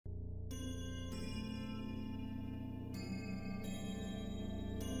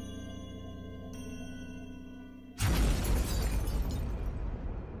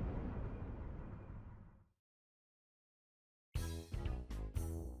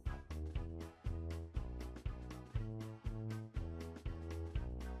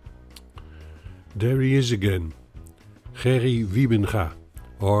There he is again, Gary Wybenga,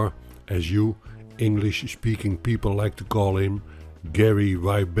 or as you English-speaking people like to call him, Gary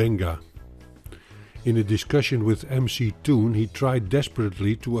Wybenga. In a discussion with MC Toon, he tried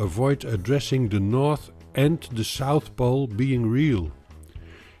desperately to avoid addressing the North and the South Pole being real.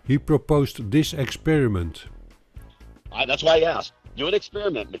 He proposed this experiment. That's why I asked. Do an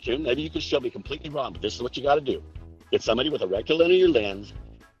experiment, McCune. Maybe you can show me completely wrong, but this is what you got to do. Get somebody with a rectilinear lens,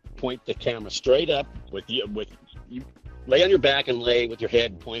 point the camera straight up you lay on your back and lay with your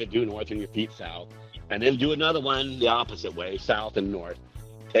head pointed due north and your feet south, and then do another one the opposite way, south and north.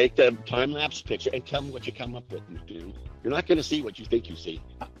 Take the time-lapse picture and tell me what you come up with, McCune. You're not going to see what you think you see.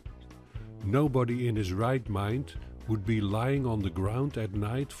 Nobody in his right mind would be lying on the ground at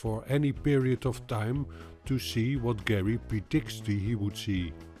night for any period of time to see what Gary predicts he would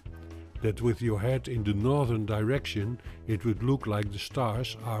see. That with your head in the northern direction, it would look like the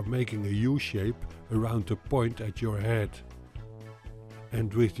stars are making a U-shape around the point at your head.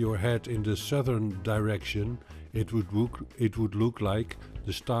 And with your head in the southern direction, it would look like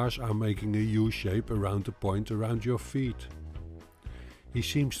the stars are making a U-shape around the point around your feet. He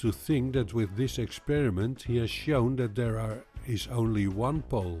seems to think that with this experiment he has shown that there is only one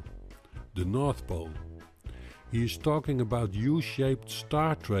pole, the North Pole. He is talking about U-shaped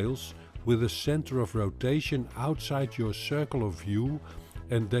star trails with a center of rotation outside your circle of view,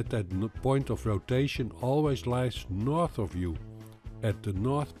 and that point of rotation always lies north of you, at the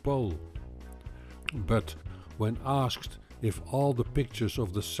North Pole. But when asked if all the pictures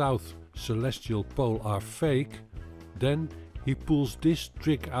of the South Celestial Pole are fake, then he pulls this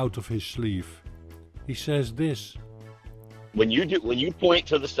trick out of his sleeve. He says this. When you point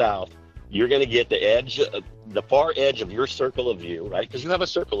to the south, you're going to get the far edge of your circle of view, right? Because you have a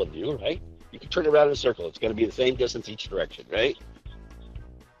circle of view, right? You can turn around in a circle. It's going to be the same distance each direction, right?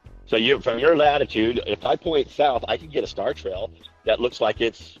 So from your latitude, if I point south, I can get a star trail that looks like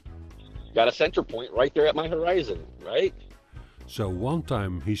it's got a center point right there at my horizon, right? So one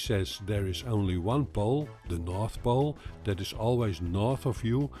time he says there is only one pole, the North Pole, that is always north of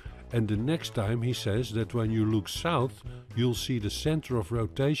you, and the next time he says that when you look south, you'll see the center of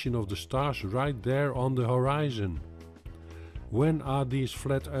rotation of the stars right there on the horizon. When are these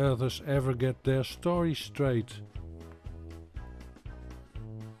flat earthers ever get their story straight?